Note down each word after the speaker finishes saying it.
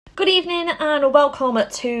Good evening and welcome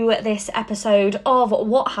to this episode of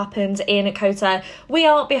What Happened in COTA. We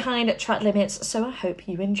are behind track limits, so I hope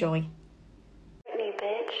you enjoy. Me,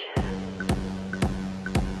 bitch.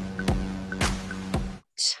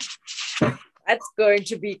 That's going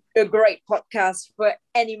to be a great podcast for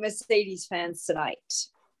any Mercedes fans tonight.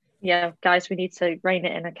 Yeah, guys, we need to rein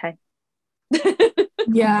it in, okay?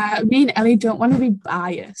 Yeah, me and Ellie don't want to be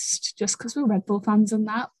biased just because we're Red Bull fans and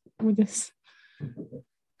that. We're just...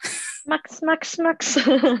 Max.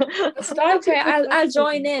 Okay, I'll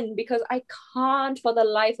join in because I can't for the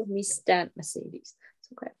life of me stand Mercedes. It's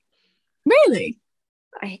okay. Really?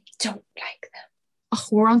 I don't like Oh,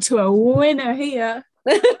 we're on to a winner here.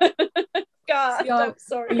 them. God, Yeah, I'm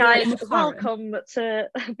sorry. Guys, McLaren. welcome to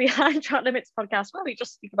Behind Track Limits podcast, where we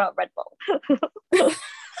just speak about Red Bull.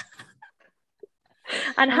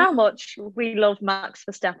 And how much we love Max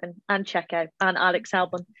Verstappen and Checo and Alex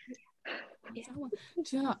Albon.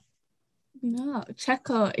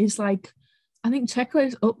 Checo is like, I think Checo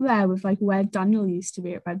is up there with like where Daniel used to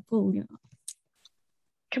be at Red Bull, you know.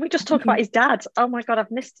 Can we just talk about his dad? Oh my God, I've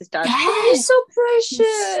missed his dad. He's so He's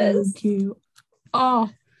precious. so cute. Oh,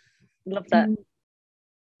 Love that. it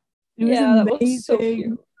was Yeah, that was amazing. so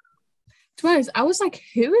cute. To be honest, I was like,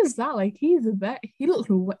 who is that? Like, he's a bit. He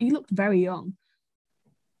looked very young.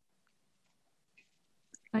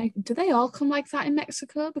 Like, do they all come like that in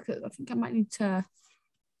Mexico? Because I think I might need to.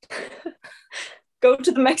 Go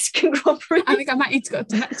to the Mexican Grand Prix. I think I might need to go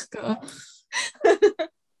to Mexico.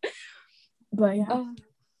 But yeah. Oh.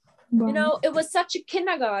 You know, it was such a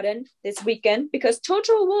kindergarten this weekend because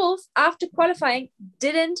Toto Wolff, after qualifying,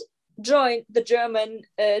 didn't join the German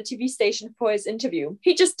TV station for his interview.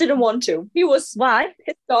 He just didn't want to. He was Why?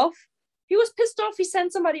 pissed off. He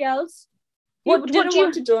sent somebody else. He What didn't do you-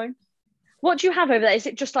 want to join. What do you have over there? Is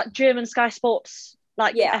it just like German Sky Sports,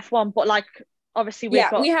 like Yeah. F1, but like obviously we've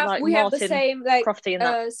got we have like the Martin same like Crofty and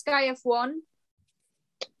that. Sky F1.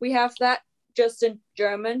 We have that just in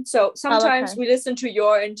German. So sometimes okay. we listen to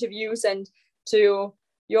your interviews and to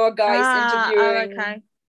your guys interviewing. Okay.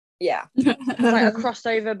 Yeah. Like a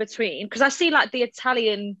crossover between, because I see like the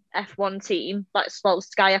Italian F1 team, like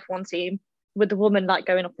Sky F1 team, with the woman like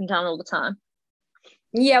going up and down all the time.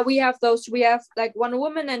 Yeah, we have those. We have like one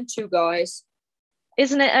woman and two guys.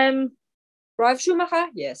 Isn't it Ralf Schumacher?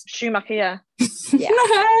 Yes. Schumacher? Yeah. Yeah.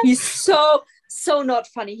 He's so not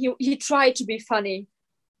funny. He tried to be funny.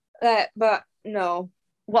 But no.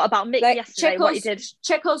 What about Mick Like yesterday? What he did?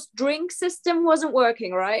 Checo's drink system wasn't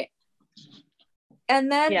working, right?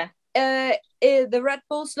 And then Yeah. The Red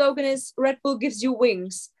Bull slogan is Red Bull gives you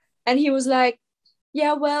wings. And he was like,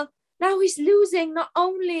 yeah, well, now he's losing not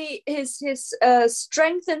only his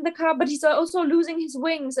strength in the car, but he's also losing his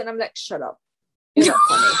wings. And I'm like, shut up. You're not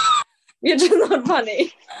funny. You're just not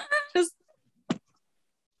funny. Just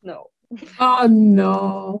no. Oh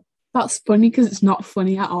no, that's funny because it's not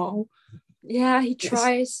funny at all. Yeah, he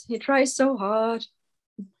tries. He tries so hard.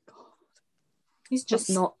 He's just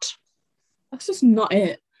not. That's just not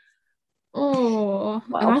it. Oh,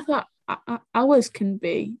 Wow. and I thought ours can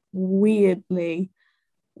be weirdly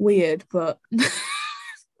weird, but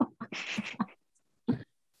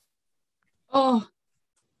oh,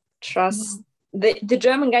 Trust. The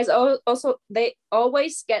German guys also they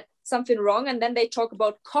always get something wrong and then they talk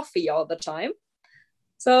about coffee all the time.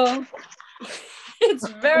 So it's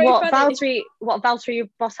very funny. Valtteri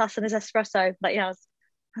Bottas and his espresso that he has.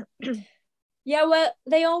 Yeah, well,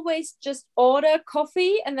 they always just order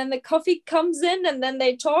coffee and then the coffee comes in and then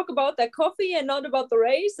they talk about their coffee and not about the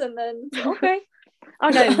race and then okay. Oh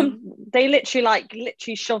no, they literally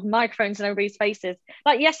shoved microphones in everybody's faces.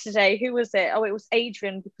 Like yesterday, who was it? Oh, it was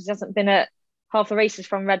Adrian, because he hasn't been at half the races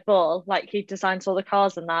from Red Bull. Like he designs all the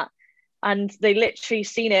cars and that. And they literally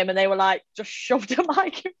seen him and they were like, just shoved a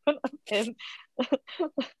mic in front of him.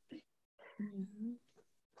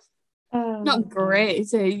 not great,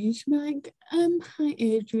 is it? You should be like, hi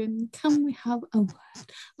Adrian, can we have a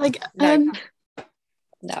word? Like,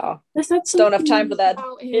 No. I said Don't have time for that.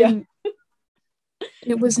 about him.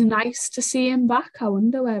 It was nice to see him back. I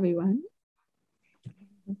wonder where he went.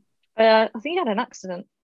 I think he had an accident.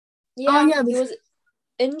 Yeah, yeah, he was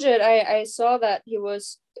injured. I saw that he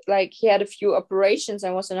was like he had a few operations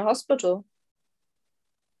and was in a hospital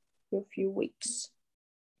for a few weeks.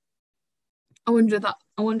 I wonder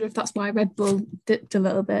if that's why Red Bull dipped a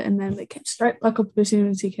little bit and then they came straight back up as soon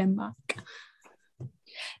as he came back.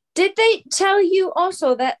 Did they tell you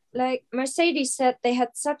also that like Mercedes said they had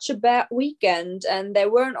such a bad weekend and they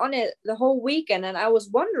weren't on it the whole weekend? And I was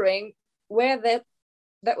wondering where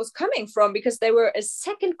that was coming from because they were a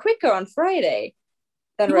second quicker on Friday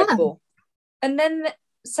than Red Bull. And then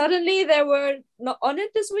suddenly they were not on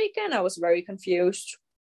it this weekend. I was very confused.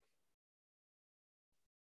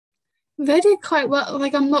 They did quite well.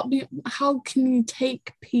 Like, how can you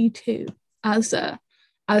take P2 as a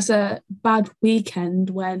bad weekend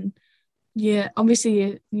when you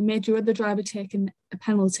made your other driver take a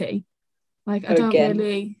penalty? Like, I don't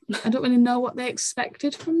really know what they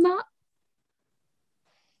expected from that.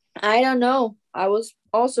 I don't know. I was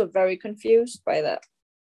also very confused by that.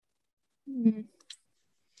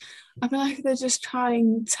 I feel like they're just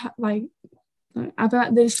trying to play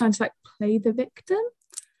the victim,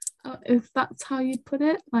 if that's how you'd put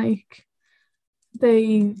it. Like,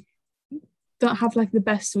 they don't have like the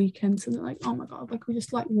best weekend, so they're like, oh my god, like we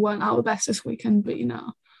just like weren't our best this weekend, but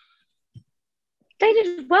they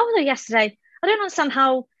did well though yesterday. I don't understand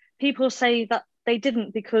how people say that they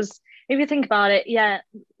didn't, because if you think about it, yeah,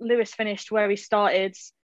 Lewis finished where he started,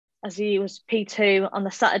 as he was P2 on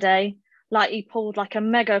the Saturday. Like, he pulled like a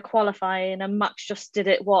mega qualifying, and Max just did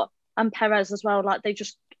it. And Perez as well. Like, they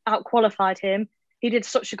just out qualified him. He did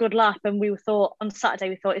such a good lap, and on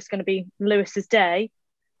Saturday it's going to be Lewis's day.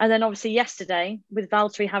 And then obviously yesterday, with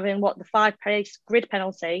Valtteri having the 5-pace grid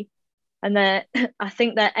penalty, and I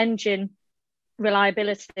think their engine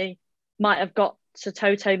reliability might have got to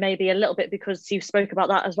Toto maybe a little bit, because you spoke about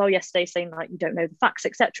that as well yesterday, saying like you don't know the facts,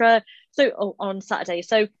 etc. So on Saturday,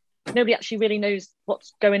 so nobody actually really knows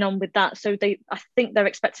what's going on with that. So I think they're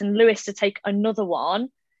expecting Lewis to take another one,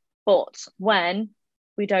 but when,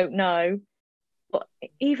 we don't know. But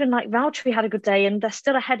even like Valtteri had a good day, and they're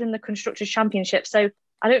still ahead in the Constructors' Championship. So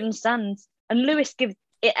I don't understand. And Lewis gives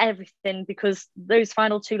it everything, because those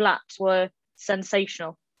final 2 laps were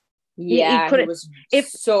sensational. Yeah, he was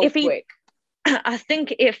so quick. I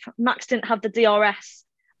think if Max didn't have the DRS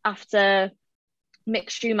after Mick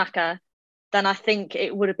Schumacher, then I think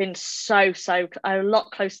it would have been so a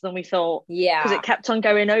lot closer than we thought. Yeah. Because it kept on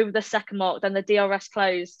going over the second mark, then the DRS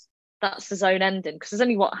closed. That's the zone ending. Because there's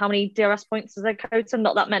only how many DRS points is there, Kota?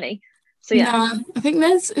 Not that many. So yeah. No, I think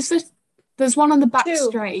there's one on the back 2.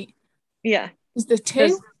 straight. Yeah. Is there 2?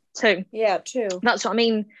 There's 2. Yeah, 2. That's what I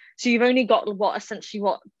mean. So you've only got essentially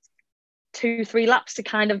 2-3 laps to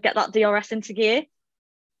kind of get that DRS into gear.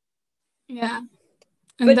 Yeah.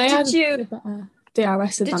 And but they did you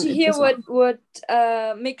DRS did you hear what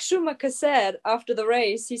Mick Schumacher said after the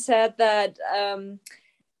race? He said that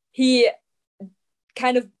he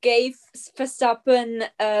kind of gave Verstappen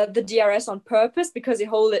the DRS on purpose, because he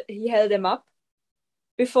held him up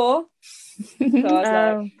before. So I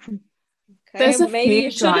was like, okay, maybe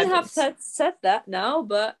you shouldn't have said that now,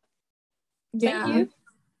 but yeah. Thank you.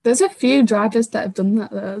 There's a few drivers that have done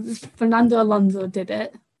that though. Fernando Alonso did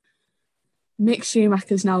it. Mick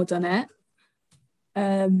Schumacher's now done it.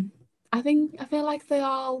 I feel like they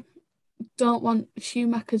all don't want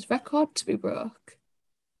Schumacher's record to be broke.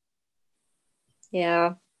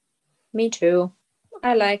 Yeah, me too.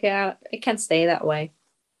 I like it. It can stay that way.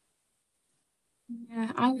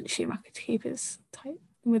 Yeah, I want Schumacher to keep his tight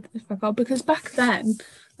with his record, because back then,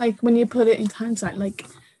 like when you put it in hindsight, like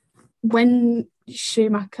when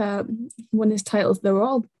Schumacher won his titles, they were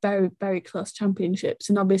all very, very close championships,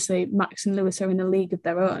 and obviously Max and Lewis are in a league of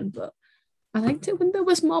their own, but I liked it when there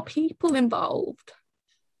was more people involved.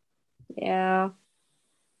 Yeah.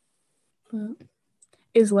 But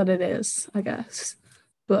is what it is, I guess.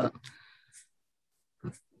 But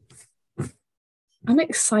I'm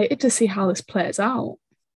excited to see how this plays out.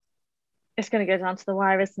 It's going to go down to the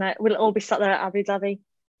wire, isn't it? We'll all be sat there at Abu Dhabi.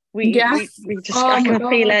 We just, I can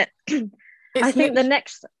feel it. I think the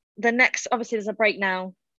next, obviously there's a break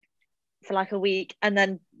now for like a week, and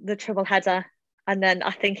then the triple header, and then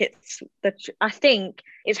I think it's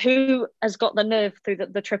who has got the nerve through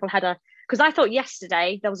the triple header. Because I thought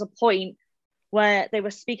yesterday there was a point where they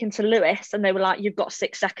were speaking to Lewis, and they were like, "You've got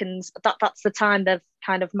 6 seconds." That's the time they've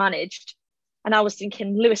kind of managed. And I was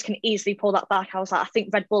thinking Lewis can easily pull that back. I was like, I think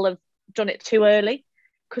Red Bull have done it too early,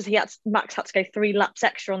 because Max had to go 3 laps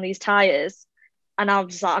extra on these tyres. And I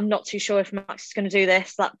was like, I'm not too sure if Max is going to do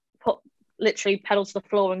this. Like, put literally pedal to the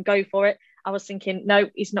floor and go for it. I was thinking, no,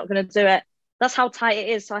 he's not going to do it. That's how tight it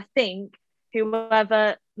is. So I think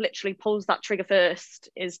whoever literally pulls that trigger first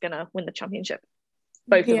is going to win the championship.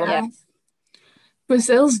 Both of them. Yeah.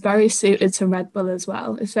 Brazil's very suited to Red Bull as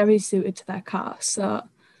well. It's very suited to their car. So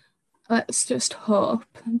let's just hope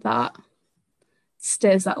that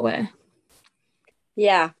stays that way.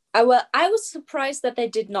 Yeah. I was surprised that they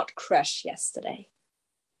did not crash yesterday.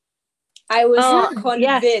 I was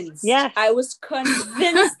convinced. Yes. I was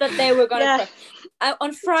convinced that they were going to crash.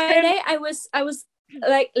 On Friday, I was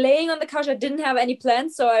like laying on the couch. I didn't have any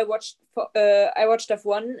plans, so I watched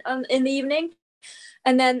F1 in the evening,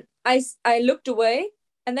 and then I looked away,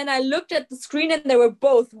 And then I looked at the screen and they were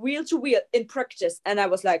both wheel to wheel in practice. And I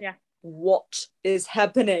was like, what is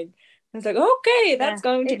happening? I was like, okay, that's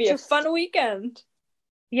going to be a fun weekend.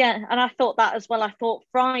 Yeah, and I thought that as well. I thought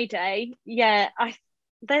Friday, I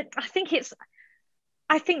think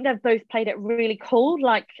they've both played it really cool.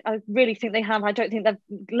 Like, I really think they have. I don't think they've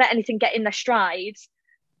let anything get in their strides.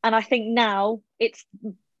 And I think now it's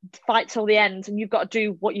fight till the end, and you've got to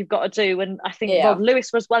do what you've got to do. And I think Rob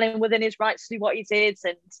Lewis was well within his rights to do what he did.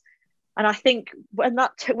 And I think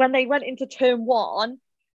when they went into turn one,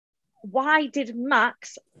 why did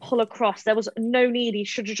Max pull across? There was no need. He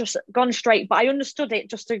should have just gone straight. But I understood it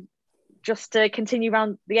just to continue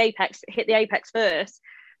around the apex, hit the apex first.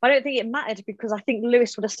 But I don't think it mattered because I think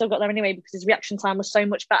Lewis would have still got there anyway because his reaction time was so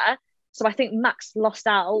much better. So I think Max lost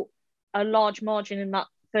out a large margin in that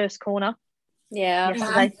first corner. Yeah.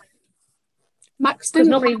 Yesterday. Max didn't.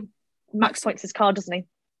 Normally Max points his car, doesn't he?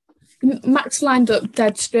 Max lined up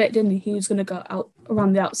dead straight, didn't he? He was going to go out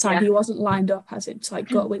around the outside. He wasn't lined up as it's like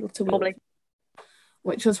got wheel to wheel,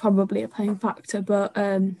 which was probably a playing factor. But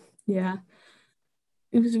it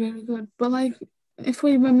was really good. But like, if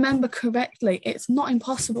we remember correctly, it's not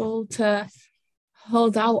impossible to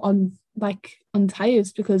hold out on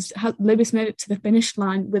tyres because Lewis made it to the finish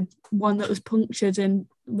line with one that was punctured and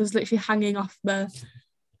was literally hanging off the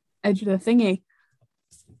edge of the thingy.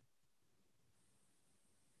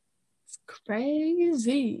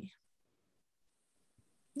 Crazy.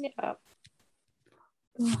 Yeah.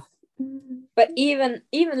 But even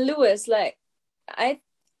Lewis, like, I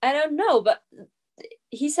don't know, but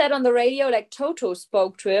he said on the radio, like, Toto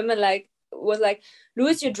spoke to him and like was like,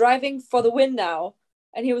 Lewis, you're driving for the win now.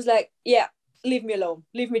 And he was like, yeah, leave me alone,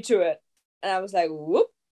 leave me to it. And I was like, whoop.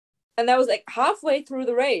 And that was like halfway through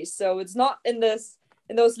the race, so it's not in those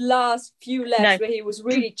last few laps where he was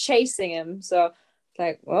really chasing him. So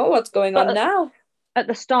like, well, what's going on now? At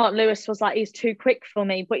the start, Lewis was like, he's too quick for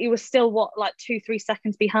me, but he was still 2-3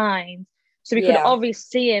 seconds behind. So we could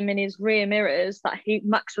obviously see him in his rear mirrors that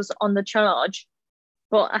Max was on the charge.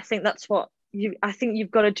 But I think that's I think you've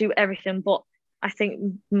got to do everything. But I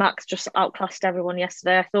think Max just outclassed everyone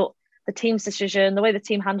yesterday. I thought the team's decision, the way the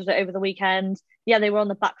team handled it over the weekend, they were on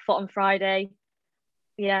the back foot on Friday.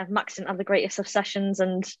 Max didn't have the greatest of sessions,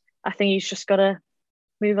 and I think he's just got to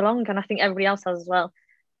move along, and I think everybody else has as well.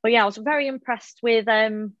 But I was very impressed with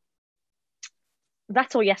Vettel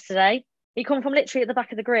yesterday. He come from literally at the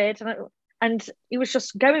back of the grid, and he was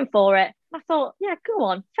just going for it. I thought, go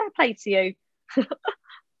on, fair play to you. It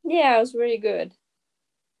was really good.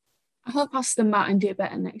 I hope Aston Martin do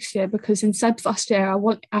better next year because instead of last year,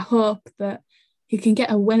 I hope that he can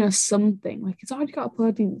get a win or something. Like, he's already got a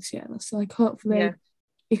podium this year, so like hopefully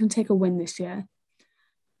he can take a win this year.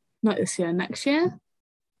 Not this year, next year.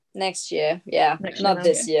 Next year, not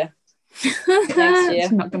this year. Next year.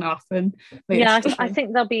 It's not going to happen. I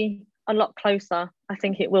think they'll be a lot closer. I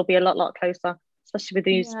think it will be a lot closer, especially with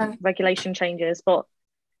these regulation changes. But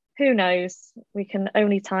who knows?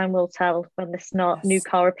 Time will tell when this new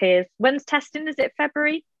car appears. When's testing? Is it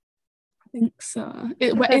February? I think so.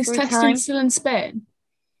 Is testing still in Spain?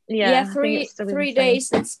 Yeah, 3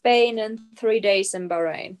 days in Spain and 3 days in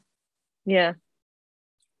Bahrain. Yeah.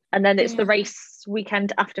 And then it's the race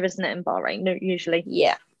weekend after, isn't it, in Bahrain? No, usually.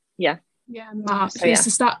 Yeah. March. So, it's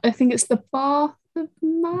the start. I think it's the 4th of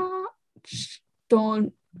March.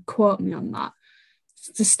 Don't quote me on that.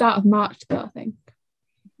 It's the start of March, though, I think.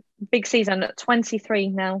 Big season at 23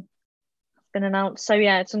 now. Been announced. So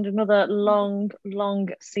it's another long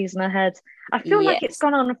season ahead. I feel like it's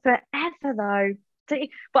gone on forever, though.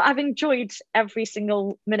 But I've enjoyed every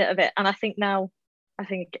single minute of it, and I think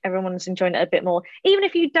everyone's enjoying it a bit more. Even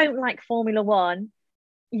if you don't like Formula One,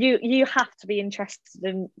 you have to be interested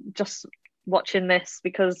in just watching this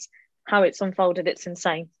because how it's unfolded, it's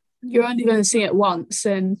insane. You're only going to see it once,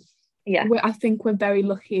 and I think we're very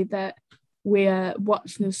lucky that we're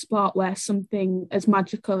watching a sport where something as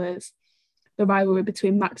magical as the rivalry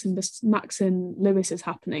between Max and Lewis is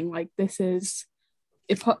happening. Like, this is.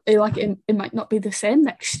 It might not be the same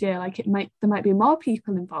next year. Like, there might be more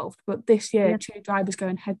people involved, but this year, 2 drivers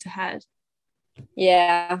going head to head.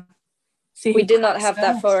 Yeah, we did not have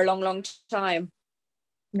that for a long time.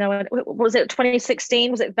 No, was it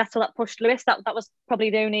 2016? Was it Vettel that pushed Lewis? That was probably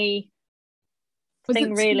the only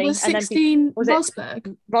thing, really. Was 16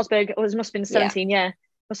 Rosberg? Rosberg. It must have been 17. Yeah,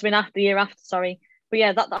 must have been the year after. Sorry, but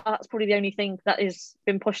that's probably the only thing that has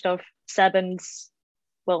been pushed of Seb and.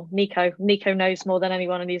 Well, Nico knows more than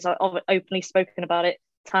anyone, and he's openly spoken about it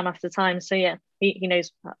time after time. So he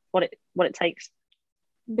knows what it takes.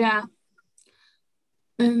 Yeah.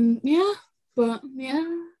 What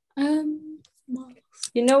else?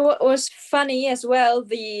 You know what was funny as well?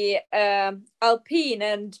 The Alpine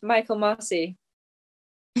and Michael Massey.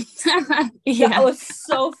 Yeah. That was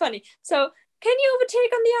so funny. So, can you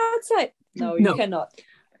overtake on the outside? No, you No. cannot.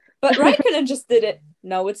 But Raikkonen just did it.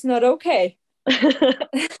 No, it's not okay.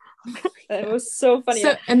 It was so funny.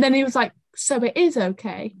 So, and then he was like, so it is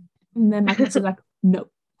okay. And then Michael was like, no.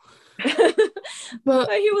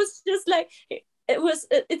 But he was just like,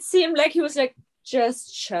 it seemed like he was like,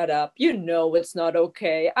 just shut up. You know it's not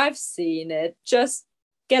okay. I've seen it. Just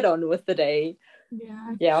get on with the day.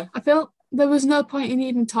 yeah, I feel there was no point in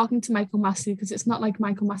even talking to Michael Massey because it's not like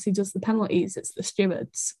Michael Massey does the penalties, it's the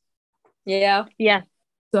stewards. Yeah.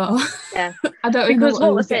 So Yeah. I don't even know Because what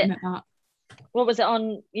what was was getting it? at that. What was it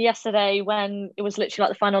on yesterday when it was literally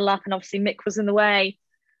like the final lap and obviously Mick was in the way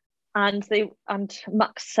and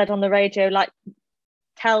Max said on the radio, like,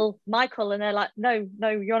 tell Michael, and they're like, no,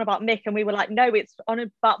 you're on about Mick, and we were like, no, it's on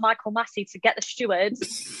about Michael Massey to get the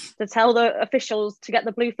stewards to tell the officials to get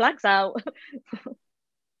the blue flags out.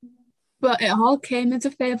 But it all came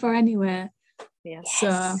into favour anyway. Yeah.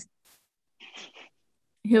 So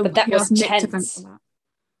But that was Nick to thank tense. for that.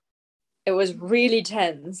 It was really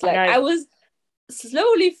tense. Like I know. I was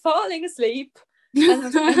slowly falling asleep.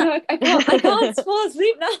 And I can't fall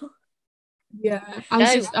asleep now. Yeah,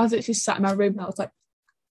 I was actually sat in my room and I was like,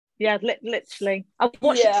 Yeah, literally. I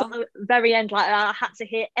watched it till the very end. Like, I had to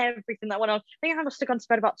hear everything that went on. I think I must have gone to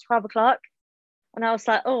bed about 12 o'clock. And I was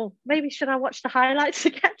like, oh, maybe should I watch the highlights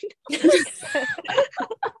again?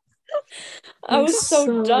 I was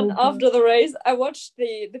so done good. after the race. I watched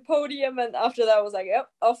the podium, and after that I was like, yep,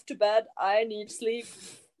 off to bed. I need sleep.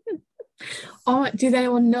 Oh, did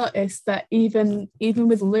anyone notice that even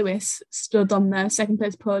with Lewis stood on the second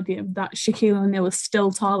place podium, that Shaquille O'Neal was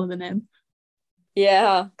still taller than him?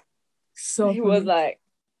 Yeah. So He was like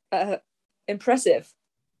impressive.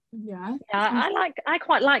 Yeah. I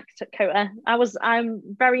quite liked Kota. I'm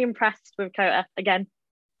very impressed with Kota again.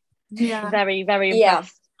 Yeah. Very, very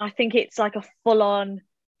impressed. I think it's like a full-on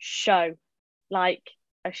show. Like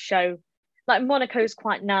a show. Like Monaco's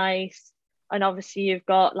quite nice. And obviously you've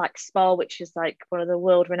got like Spa, which is like one of the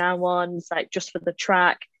world-renowned ones, like just for the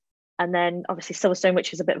track. And then obviously Silverstone,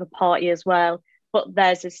 which is a bit of a party as well. But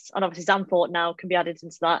there's this, and obviously Zandvoort now can be added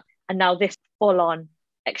into that. And now this full-on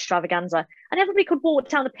extravaganza. And everybody could walk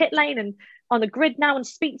down the pit lane and on the grid now and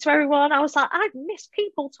speak to everyone. I was like, I miss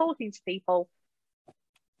people talking to people.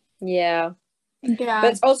 Yeah. Yeah.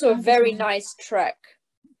 But it's also a very nice track.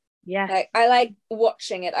 Yeah. Like I like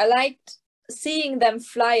watching it. I liked seeing them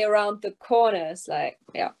fly around the corners. Like,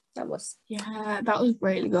 yeah, that was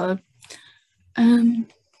really good. It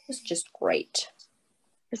was just great.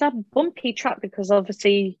 Is that a bumpy track because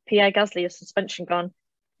obviously Pierre Gasly has suspension gone?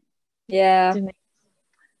 Yeah.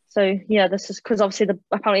 So yeah, this is because obviously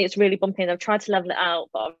apparently it's really bumpy. They've tried to level it out,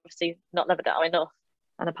 but obviously not leveled it out enough.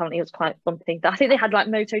 And apparently it was quite bumpy. I think they had like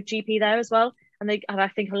MotoGP there as well, and I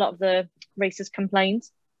think a lot of the racers complained.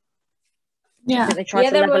 Yeah, I think they tried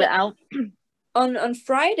to level it out. On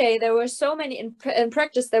Friday, there were so many in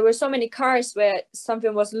practice. There were so many cars where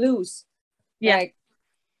something was loose. Yeah. Like,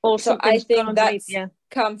 Or so I think that's yeah.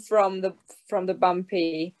 come from the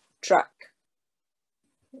bumpy track.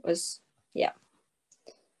 It was yeah.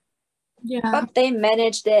 But they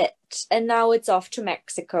managed it, and now it's off to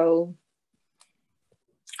Mexico.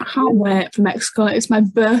 I can't wait for Mexico. It's my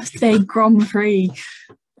birthday Grand Prix.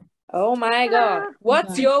 Oh my god!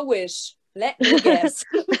 What's your wish? Let me guess.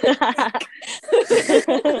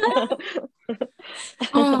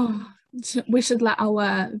 We should let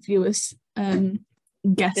our viewers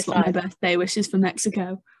guess what my birthday wish is for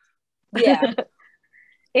Mexico. Yeah.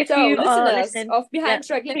 If so, you are listeners of Behind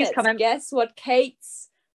Track Limits, guess what Kate's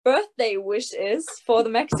birthday wish is for the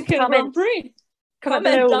Mexican Grand Prix.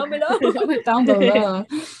 Comment down below. Comment down below.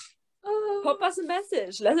 Pop us a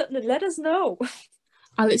message. Let us know.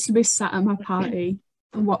 I'll literally be sat at my party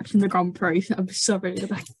and watching the Grand Prix. I'll be so rude. I'll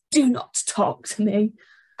be like, do not talk to me.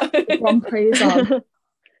 The Grand Prix is on.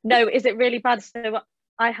 No, is it really bad? So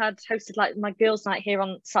I had hosted like my girls' night here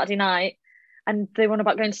on Saturday night, and they were on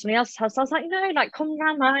about going to somebody else's house. I was like, no, like come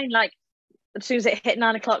round mine. Like as soon as it hit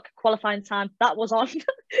 9 o'clock qualifying time, that was on.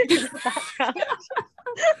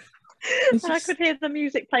 And I could hear the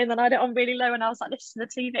music playing, then I had it on really low, and I was like, listen to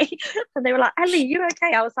the TV, and they were like, Ellie, you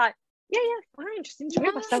okay? I was like, yeah, fine, just enjoy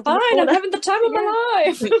myself. Fine, I'm having the time of my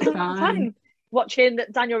life. Fine. Watching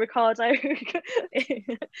Daniel Ricciardo. I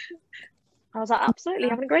was like, absolutely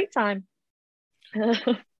having a great time.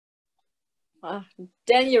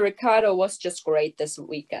 Daniel Ricciardo was just great this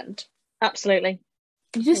weekend. Absolutely.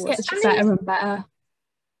 He just gets better and better.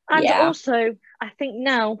 And also, I think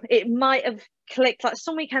now it might have clicked. Like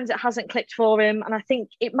some weekends it hasn't clicked for him, and I think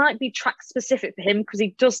it might be track specific for him because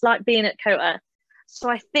he does like being at Kota. So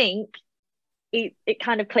I think it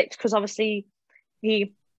kind of clicked because obviously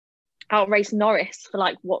he outraced Norris for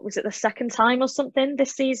like, what was it, the second time or something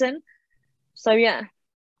this season. So yeah,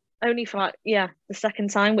 only for the second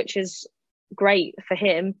time, which is great for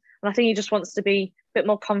him. And I think he just wants to be a bit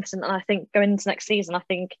more confident. And I think going into next season, I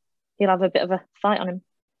think he'll have a bit of a fight on him.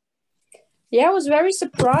 Yeah, I was very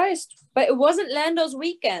surprised, but it wasn't Lando's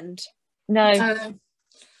weekend. No.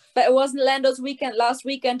 But it wasn't Lando's weekend last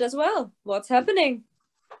weekend as well. What's happening?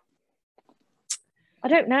 I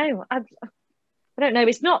don't know. I don't know.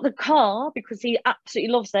 It's not the car because he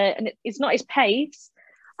absolutely loves it, and it's not his pace.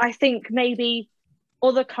 I think maybe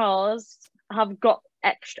other cars have got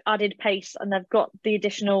extra added pace and they've got the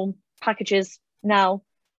additional packages now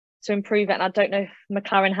to improve it. And I don't know if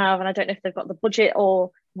McLaren have, and I don't know if they've got the budget or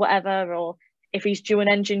whatever, or if he's due an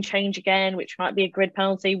engine change again, which might be a grid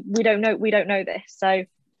penalty. We don't know. We don't know this. So,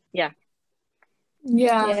 yeah.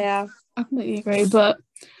 Yeah. I completely agree. But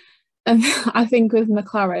I think with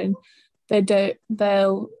McLaren,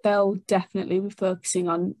 they'll definitely be focusing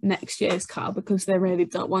on next year's car because they really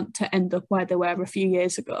don't want to end up where they were a few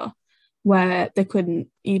years ago, where they couldn't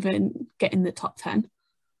even get in the top 10.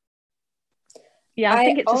 Yeah, I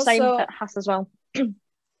think it's the same at Haas as well.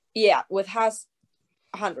 Yeah, with Haas,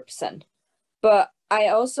 100%. But I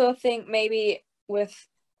also think maybe with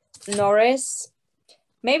Norris,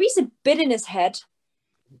 maybe he's a bit in his head.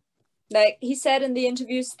 Like he said in the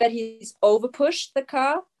interviews that he's overpushed the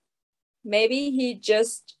car. Maybe he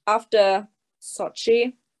just, after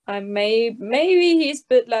Sochi, maybe he's a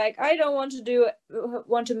bit like, I don't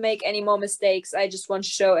want to make any more mistakes. I just want to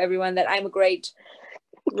show everyone that I'm a great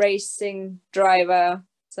racing driver.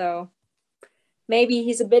 So maybe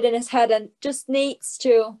he's a bit in his head and just needs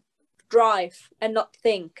to drive and not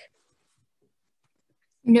think.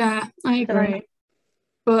 Yeah, I agree.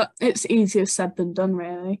 But it's easier said than done,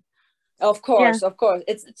 really. Of course.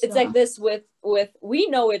 It's like this with we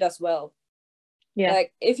know it as well. Yeah.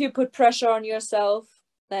 Like if you put pressure on yourself,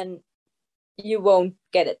 then you won't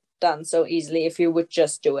get it done so easily if you would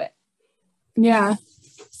just do it. Yeah.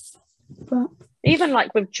 But even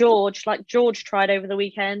like with George tried over the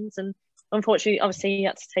weekends, and unfortunately, obviously, he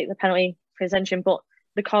had to take the penalty for his engine, but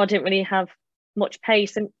the car didn't really have much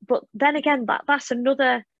pace. But then again, that's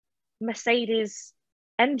another Mercedes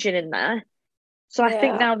engine in there. So I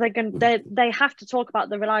think now they have to talk about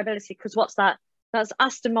the reliability because what's that? That's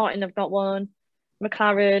Aston Martin have got one,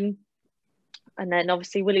 McLaren, and then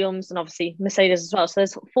obviously Williams and obviously Mercedes as well. So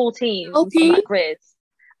there's 4 teams on that grid.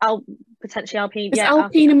 Potentially Alpine. Is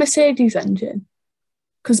Alpine a Mercedes engine?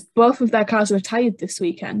 Because both of their cars were retired this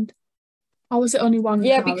weekend. Or was it only one?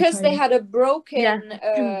 Yeah, because they had a broken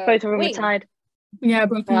both of them retired. Yeah,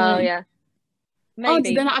 broken wing. Oh, yeah. Maybe,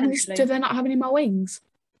 do they not have any more wings?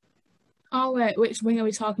 Oh, wait, which wing are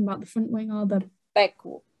we talking about? The front wing or the back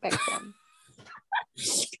one?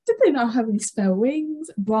 Did they not have any spare wings?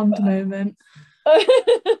 Blonde moment. But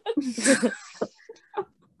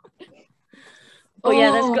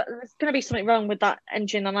yeah, there's going to be something wrong with that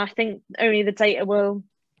engine, and I think only the data will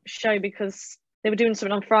show because they were doing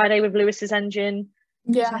something on Friday with Lewis's engine.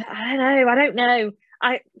 Yeah, so I don't know.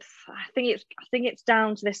 I think it's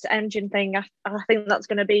down to this engine thing. I think that's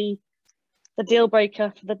going to be the deal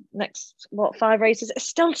breaker for the next 5 races. It's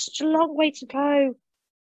still such a long way to go.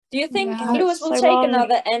 Do you think Lewis will take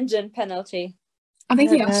another engine penalty? I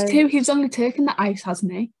think he has to. He's only taken the ice,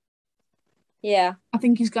 hasn't he? Yeah. I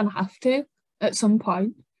think he's going to have to at some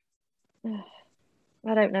point.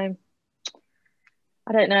 I don't know.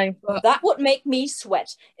 But that would make me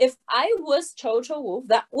sweat. If I was Toto Wolff,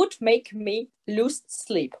 that would make me lose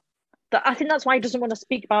sleep. I think that's why he doesn't want to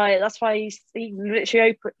speak about it. That's why he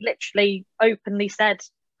literally openly said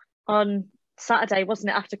on Saturday, wasn't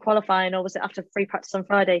it, after qualifying, or was it after free practice on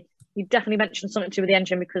Friday? He definitely mentioned something to do with the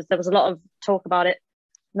engine because there was a lot of talk about it.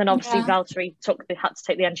 And then obviously Valtteri had to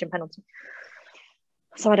take the engine penalty.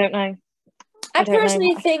 So I don't know. I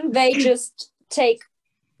personally think they just take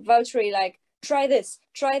Valtteri like, try this.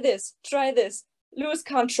 Lewis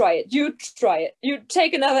can't try it. You try it. You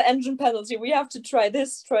take another engine penalty. We have to try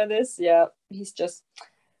this. Yeah, he's just...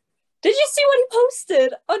 Did you see what he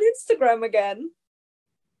posted on Instagram again?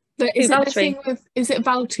 Is it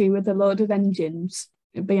Valtteri with a load of engines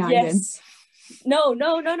behind him? No.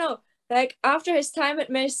 Like, after his time at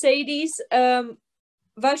Mercedes, Valtteri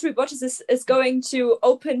Bottas is going to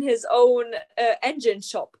open his own engine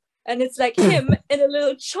shop. And it's like him in a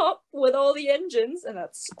little shop with all the engines. And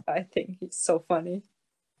I think he's so funny.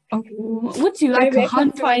 Oh, would you like a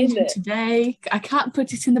Honda engine today? I can't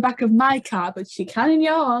put it in the back of my car, but she can in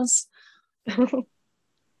yours.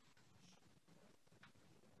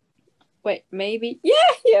 Wait, maybe. Yeah,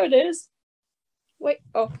 here it is. Wait.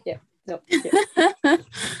 Oh, yeah. No. Yeah.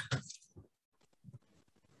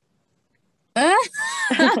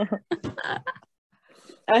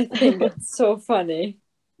 I think it's so funny.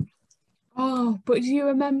 Oh, but do you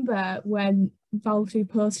remember when Valtteri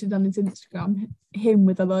posted on his Instagram him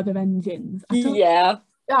with a load of engines? I thought Yeah.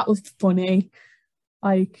 that was funny.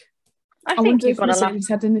 Like, I I think wonder you've if got to laugh. Mercedes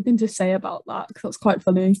had anything to say about that, because that's quite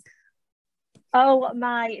funny. Oh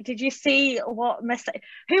my, did you see what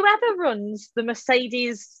whoever runs the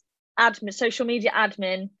Mercedes admin, social media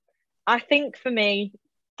admin, I think for me,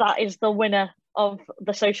 that is the winner of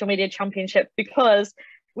the social media championship, because it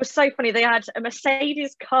was so funny. They had a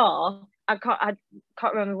Mercedes car. I can't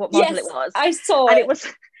remember what model it was. I saw and it. it was,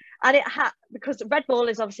 and it had, because Red Bull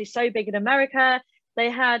is obviously so big in America, they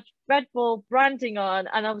had Red Bull branding on,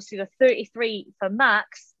 and obviously the 33 for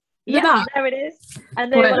Max. Yeah, that? there it is.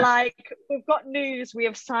 And they Wait. were like, we've got news, we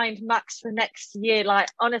have signed Max for next year. Like,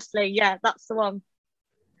 honestly, yeah, that's the one.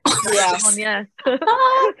 Yes. One, yeah.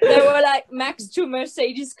 They were like, Max to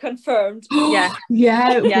Mercedes confirmed. Yeah.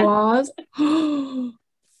 Yeah, it Yeah. was.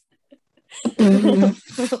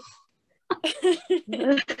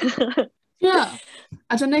 Yeah.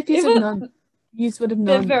 I don't know if you would have known. You would have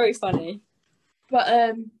They're known. very funny. But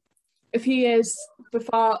a few years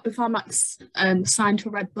before Max signed to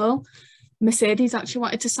Red Bull, Mercedes actually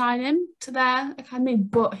wanted to sign him to their academy,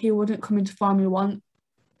 but he wouldn't come into Formula One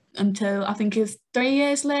until I think it's 3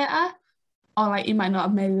 years later, or like he might not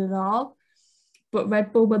have made it at all. But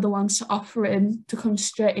Red Bull were the ones to offer him to come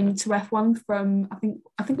straight into F1 from I think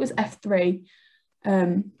it was F3.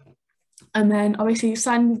 And then obviously he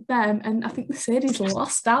signed with them, and I think Mercedes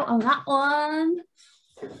lost out on that one.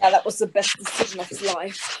 Yeah, that was the best decision of his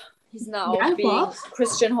life. He's now being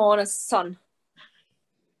Christian Horner's son.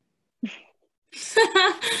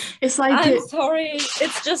 It's like I'm sorry.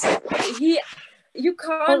 It's just you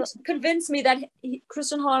can't convince me that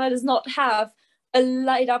Christian Horner does not have a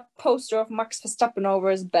light up poster of Max Verstappen over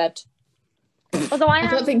his bed. Although I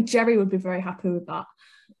don't think Jerry would be very happy with that.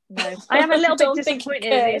 No, I am a little bit Don't think disappointed he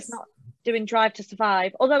that cares. he's not doing Drive to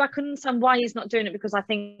Survive. Although I can understand why he's not doing it, because I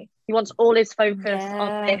think he wants all his focus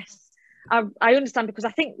on this. I understand, because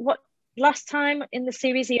I think what last time in the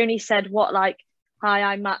series he only said what, like, hi,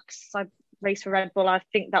 I'm Max, I race for Red Bull. I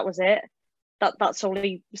think that was it. That's all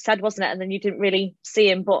he said, wasn't it? And then you didn't really see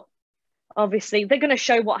him. But obviously they're going to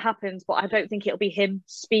show what happens, but I don't think it'll be him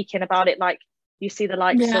speaking about it like you see the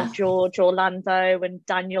likes of George, Orlando and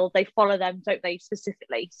Daniel. They follow them, don't they,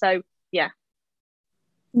 specifically? So yeah.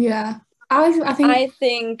 I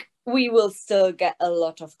think we will still get a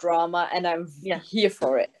lot of drama, and I'm here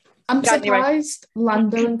for it. I'm surprised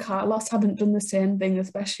Lando and Carlos haven't done the same thing,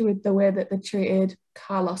 especially with the way that they treated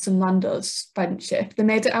Carlos and Lando's friendship. They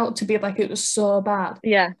made it out to be like it was so bad.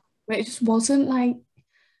 Yeah. But it just wasn't. Like,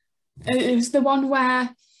 it was the one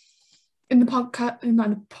where in the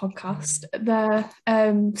podcast, the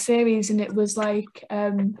series, and it was like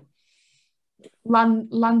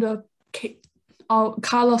Lando kicked, or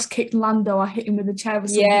Carlos kicked Lando or hit him with a chair or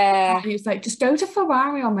something. Yeah. And he was like, just go to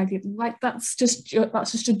Ferrari already. Like, that's just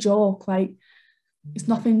a joke. Like, it's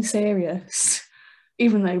nothing serious.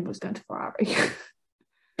 Even though he was going to Ferrari.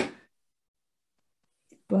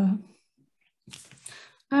 But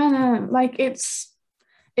I don't know, like, it's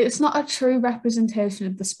not a true representation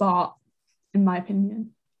of the sport, in my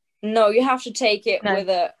opinion. No, you have to take it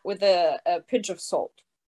with a pinch of salt.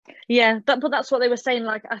 Yeah, but that's what they were saying.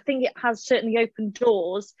 Like, I think it has certainly opened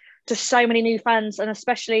doors to so many new fans, and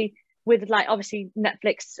especially with, like, obviously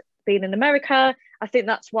Netflix being in America. I think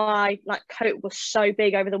that's why, like, COTE was so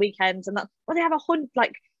big over the weekend, and they have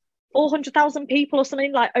 400,000 people or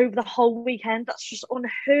something, like, over the whole weekend. That's just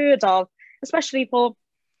unheard of, especially for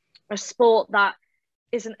a sport that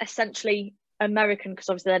isn't essentially American, because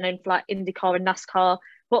obviously they're known for, like, IndyCar and NASCAR,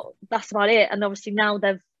 but that's about it. And obviously now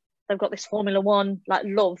they've got this Formula One, like,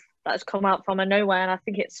 love that has come out from nowhere, and I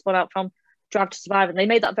think it's spun out from Drive to Survive, and they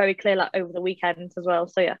made that very clear, like, over the weekend as well.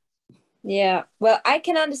 So yeah, well, I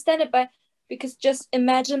can understand it, because just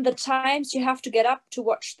imagine the times you have to get up to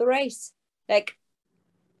watch the race. Like,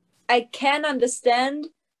 I can understand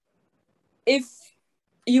if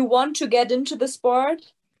you want to get into the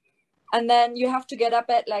sport and then you have to get up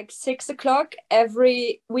at like 6 o'clock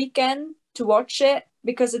every weekend to watch it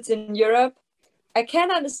because it's in Europe. I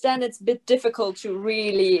can understand it's a bit difficult to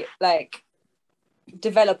really, like,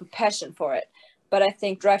 develop a passion for it. But I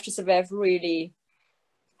think Drive to Survive really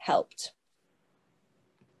helped.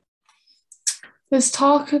 There's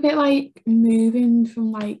talk of it, like, moving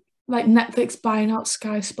from like Netflix buying out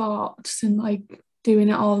Sky Sports and, like, doing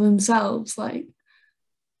it all themselves. Like,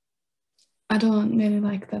 I don't really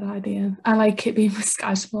like that idea. I like it being with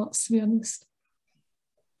Sky Sports, to be honest.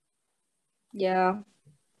 Yeah.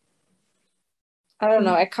 I don't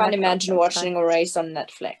know. I can't imagine watching a race on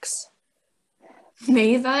Netflix.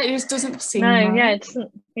 Neither. It just doesn't seem No, right. yeah, it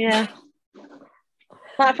doesn't. Yeah.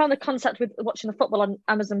 But I found the concept with watching the football on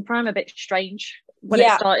Amazon Prime a bit strange when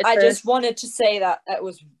it started. I first. just wanted to say that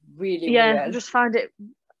was really Yeah, weird. I just found it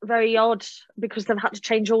very odd because they've had to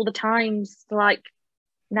change all the times. Like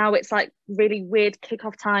now it's like really weird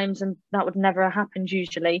kickoff times, and that would never have happened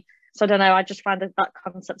usually. So I don't know. I just find that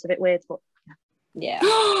concept a bit weird. But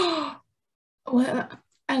Yeah. Well,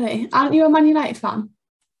 Ellie, aren't you a Man United fan?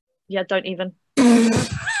 yeah, don't even. It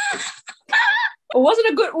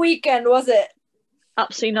wasn't a good weekend, was it?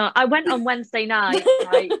 Absolutely not. I went on Wednesday night,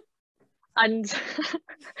 right, and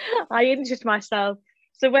I injured myself.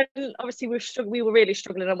 So when obviously we were really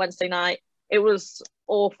struggling on Wednesday night, it was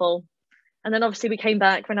awful. And then obviously we came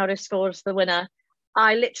back. Ronaldo scored the winner.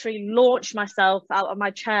 I literally launched myself out of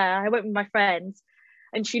my chair. I went with my friends,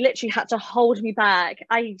 and she literally had to hold me back.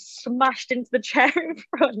 I smashed into the chair in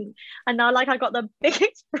front, and now like I got the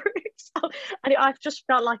biggest bruise, and I've just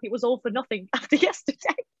felt like it was all for nothing after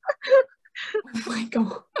yesterday. Oh my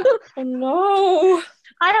God. Oh no.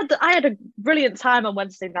 I had a brilliant time on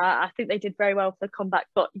Wednesday night. I think they did very well for the comeback,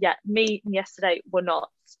 but yeah, me yesterday were not.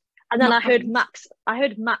 And then Not I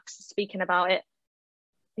heard Max speaking about it.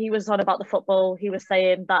 He was on about the football. He was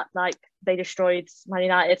saying that like they destroyed Man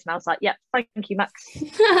United, and I was like, yeah, thank you, Max.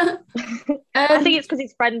 I think it's because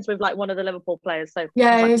he's friends with like one of the Liverpool players. So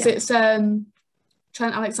yeah, like, it's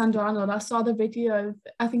Trent Alexander-Arnold. I saw the video of,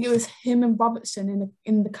 I think it was him and Robertson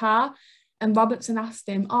in the car, and Robertson asked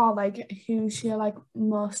him, "Oh, like who's your like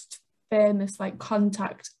most famous like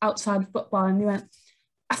contact outside football?" And he went,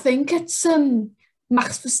 "I think it's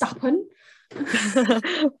Max Verstappen."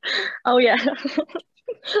 oh yeah, I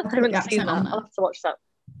I haven't seen that. I'll have to watch that.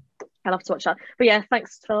 But yeah,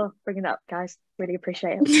 thanks for bringing that up, guys. Really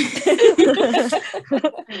appreciate it.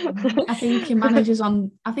 I think he manages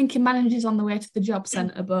on the way to the job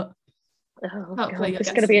centre, but hopefully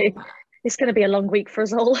it's gonna be a long week for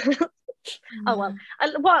us all. Oh well.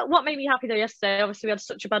 And what made me happy though yesterday, obviously we had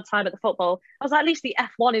such a bad time at the football. I was like, at least the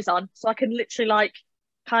F1 is on, so I can literally like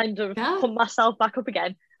kind of pump myself back up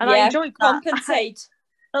again. And I enjoyed that. Compensate.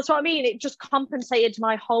 That's what I mean. It just compensated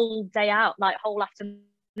my whole day out, like whole afternoon.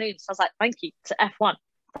 So I was like, thank you to F1.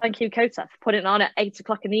 Thank you, Kota, for putting it on at 8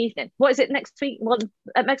 o'clock in the evening. What is it next week?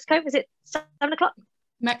 At Mexico? Is it 7 o'clock?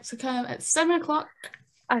 Mexico at 7 o'clock.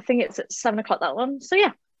 I think it's at 7 o'clock, that one. So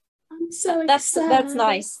yeah. I'm so That's excited.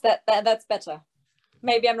 nice. That's better.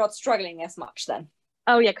 Maybe I'm not struggling as much then.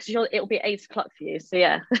 Oh yeah, because it'll be 8 o'clock for you. So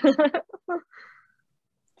yeah.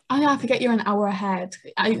 I forget you're an hour ahead.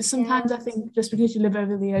 Sometimes I think just because you live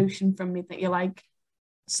over the ocean from me that you're like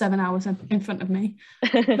 7 hours in front of me.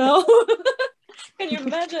 No. Can you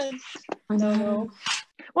imagine? I know.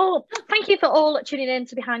 Well, thank you for all tuning in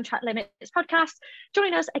to Behind Track Limits podcast.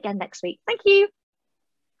 Join us again next week. Thank you.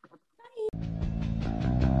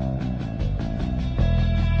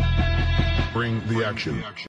 Bring the action.